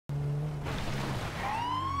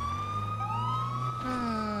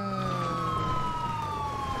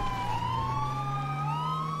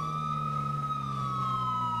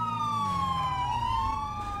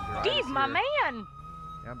my here. man.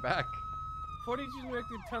 Yeah, I'm back. 42's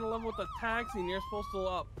connected 10-11 with a taxi, and you're supposed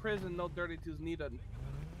to prison. No 32s needed.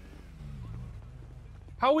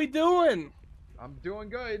 How we doing? I'm doing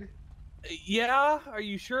good. Yeah, are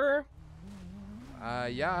you sure?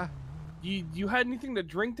 Yeah. You had anything to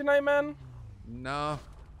drink tonight, man? No.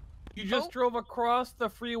 You just drove across the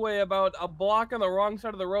freeway about a block on the wrong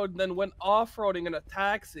side of the road, and then went off-roading in a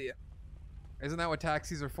taxi. Isn't that what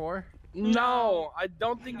taxis are for? No, I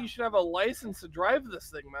don't think you should have a license to drive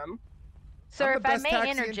this thing, man. Sir, if I best may taxi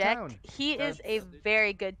in interject, town. he is a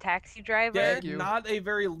very good taxi driver. Yeah, Thank you. not a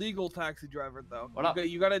very legal taxi driver, though. What up?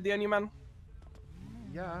 You got ID on you, man?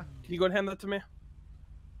 Yeah. Can you go and hand that to me?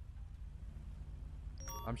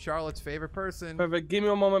 I'm Charlotte's favorite person. Perfect. Give me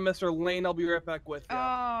a moment, Mr. Lane. I'll be right back with you.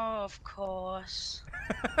 Oh, of course.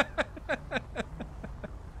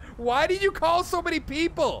 Why did you call so many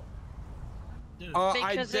people? I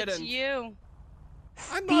Because it's didn't. you.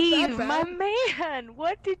 I'm not Steve, that my bad. man,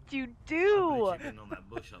 what did you do? On that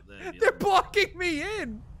bush up there, They're blocking me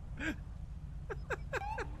in.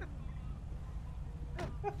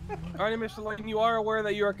 Alright, Mr. Lane, you are aware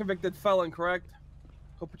that you are a convicted felon, correct?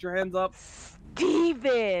 Go put your hands up.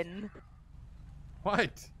 Steven!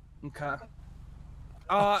 What? Okay.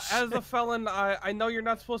 As a felon, I know you're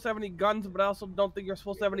not supposed to have any guns, but I also don't think you're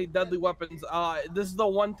supposed to have any deadly weapons. This is the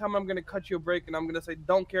one time I'm gonna cut you a break, and I'm gonna say,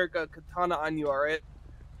 don't carry a katana on you, alright?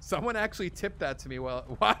 Someone actually tipped that to me. Well,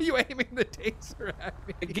 why are you aiming the taser at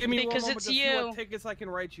me? Give me Because one moment it's to see you. what tickets I can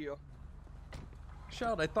write you.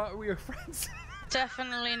 Charlotte, I thought we were friends.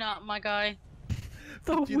 Definitely not, my guy.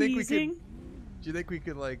 Do you think we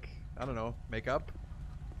could, like, I don't know, make up?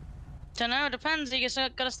 Dunno, depends. Are you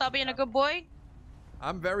gonna start being a good boy?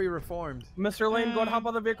 I'm very reformed. Mr. Lane, go and hop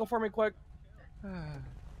on the vehicle for me quick.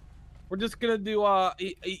 We're just gonna do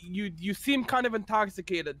you seem kind of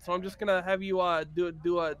intoxicated, so I'm just gonna have you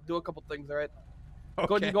do a couple things, all right? Okay.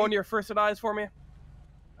 Go ahead and go into your first eyes for me.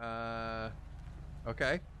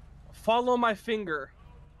 Okay. Follow my finger.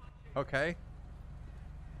 Okay.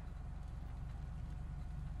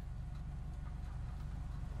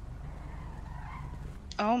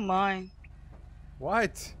 Oh my.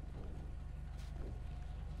 What?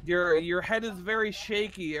 Your head is very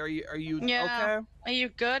shaky. Are you Yeah. okay? Are you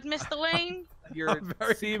good, Mr. Lane? You I'm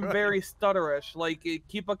very seem good. very stutterish. Like,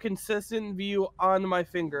 keep a consistent view on my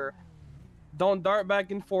finger. Don't dart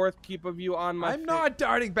back and forth. Keep a view on my. I'm not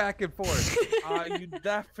darting back and forth. You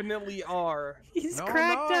definitely are. He's No, I'm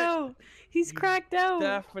cracked not. out. He's cracked out.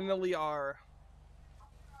 Definitely are.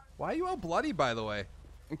 Why are you all bloody, by the way?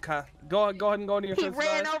 Okay. Go ahead and go into your He first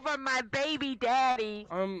ran eyes. over my baby daddy.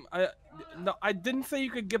 No, I didn't say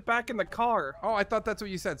you could get back in the car. Oh, I thought that's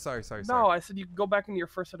what you said. Sorry. No, I said you could go back into your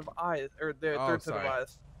first set of eyes, or the Oh, third set of sorry.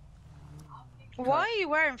 eyes. Why are you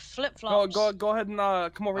wearing flip-flops? Go ahead and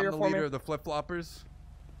come over I'm here the for me. leader of the flip-floppers.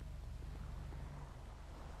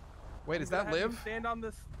 Wait, is I'm that gonna have you Liv? Stand on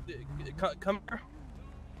this. Come here.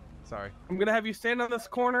 Sorry. I'm gonna have you stand on this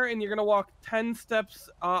corner, and you're gonna walk 10 steps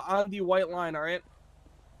on the white line. All right?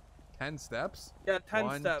 10 steps? Yeah, 10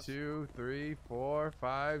 1, steps. 2, 3, 4,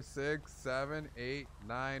 5, 6, 7, 8,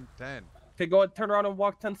 9, 10. Okay, go ahead, turn around and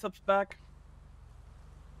walk 10 steps back.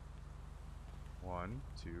 1,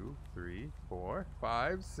 2, 3, 4,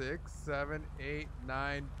 5, 6, 7, 8,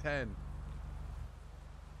 9, 10.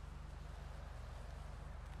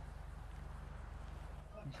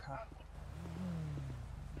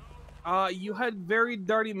 You had very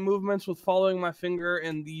dirty movements with following my finger,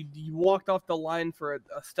 and you walked off the line for a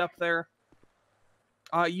step there.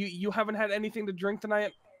 You haven't had anything to drink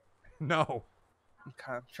tonight? No.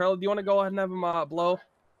 Okay. Charlotte, do you want to go ahead and have him blow?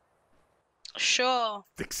 Sure.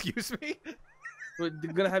 Excuse me? We're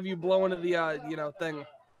gonna have you blow into the thing.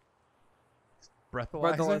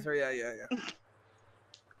 Breathalyzer? Breathalyzer,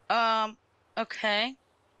 yeah. Okay.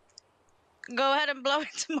 Go ahead and blow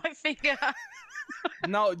into my finger.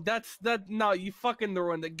 No, no, you fucking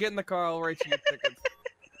ruined it. Get in the car, I'll write you your tickets.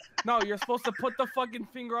 No, you're supposed to put the fucking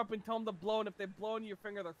finger up and tell them to blow, and if they blow into your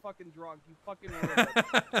finger, they're fucking drunk. You fucking ruined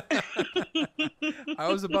it. I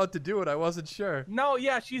was about to do it. I wasn't sure. No,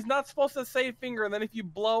 yeah, she's not supposed to say finger, and then if you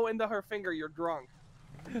blow into her finger, you're drunk.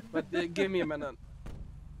 But give me a minute.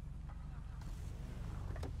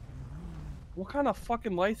 What kind of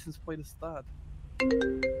fucking license plate is that?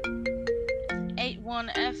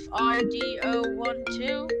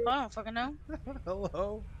 81FRDO12. I don't fucking know.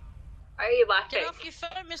 Hello. Are you laughing? Get off your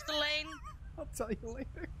phone, Mr. Lane. I'll tell you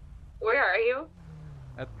later. Where are you?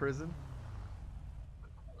 At prison?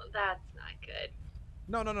 That's not good.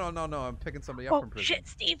 No. I'm picking somebody up Oh from prison. shit,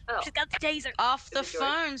 Steve! Oh. She's got the taser. Off the Is it yours?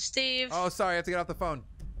 phone, Steve. Oh, sorry. I have to get off the phone.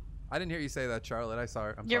 I didn't hear you say that, Charlotte. I saw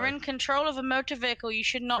it. I'm You're sorry. in control of a motor vehicle. You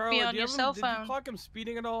should not Charlotte, be on your cell Did you phone. clock him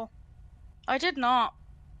speeding at all? I did not.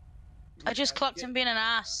 I just Yeah, clocked get- him being an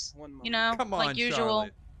ass. One moment. You know, Come on, like usual.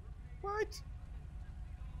 Charlotte. What?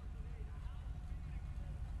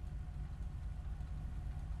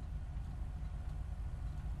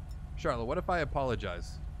 Charlotte, what if I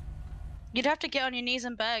apologize? You'd have to get on your knees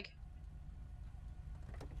and beg.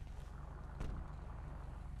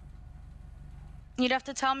 You'd have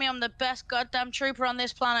to tell me I'm the best goddamn trooper on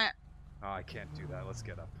this planet. Oh, I can't do that. Let's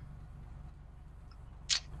get up.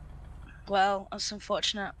 Well, that's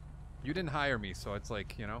unfortunate. You didn't hire me, so it's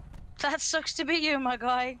like, you know. That sucks to be you, my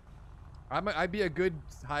guy. I'd be a good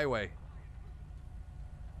highway.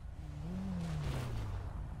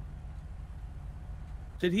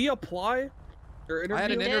 Did he apply? Or interview? I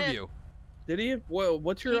had an did. interview. Did he?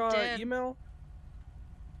 What's your He did. email?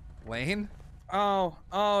 Lane?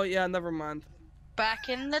 Oh, yeah, never mind. Back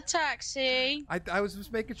in the taxi. I was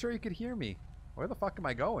just making sure you could hear me. Where the fuck am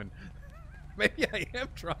I going? Maybe I am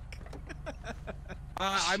drunk.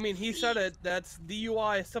 I mean, he said it. That's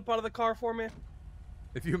DUI. Step out of the car for me.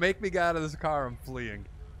 If you make me get out of this car, I'm fleeing.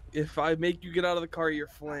 If I make you get out of the car, you're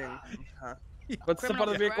fleeing. Huh. Let's step out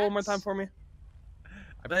of the Criminal vehicle one more time threats. for me.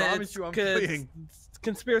 I promise you I'm fleeing. It's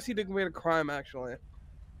conspiracy to commit a crime, actually.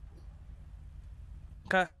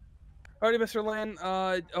 Okay. Alrighty, Mr. Lane.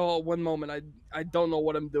 Oh, one moment. I don't know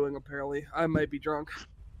what I'm doing, apparently. I might be drunk.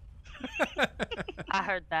 I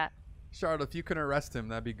heard that. Charlotte, if you can arrest him,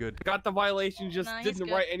 that'd be good. Got the violation, just Nah, he's didn't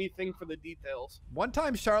good. write anything for the details. One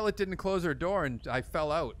time Charlotte didn't close her door and I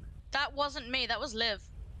fell out. That wasn't me. That was Liv.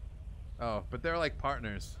 Oh, but they're like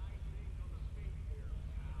partners.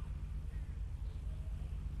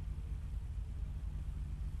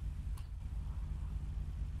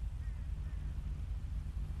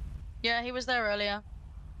 Yeah, he was there earlier.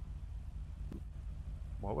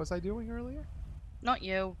 What was I doing earlier? Not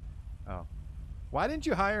you. Oh. Why didn't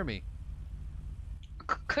you hire me?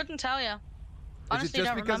 Couldn't tell you. Honestly, just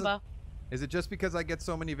don't because of- remember. Is it just because I get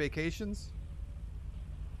so many vacations?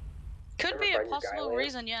 Could be a possible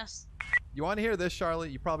reason, yes. You want to hear this,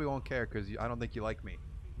 Charlotte? You probably won't care because I don't think you like me.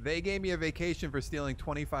 They gave me a vacation for stealing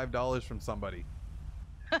 $25 from somebody.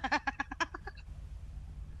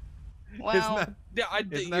 Wow. Isn't that, Yeah,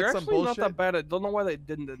 Isn't that you're some actually not bullshit? that bad. I don't know why they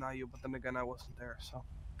didn't deny you, but then again, I wasn't there, so.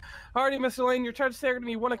 Alrighty, Mr. Lane, your charge stated to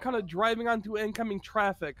me one account of driving onto incoming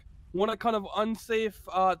traffic, one account of unsafe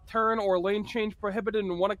turn or lane change prohibited,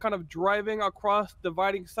 and one account of driving across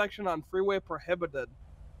dividing section on freeway prohibited.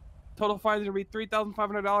 Total fines are going to be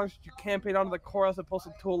 $3,500. You can't pay down to the courthouse at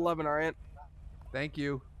posted 211, alright? thank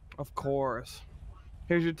you. Of course.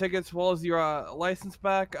 Here's your tickets as well as your license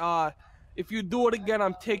back. If you do it again,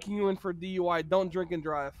 I'm taking you in for DUI. Don't drink and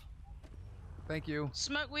drive. Thank you.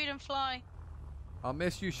 Smoke weed and fly. I'll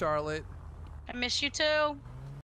miss you, Charlotte. I miss you too.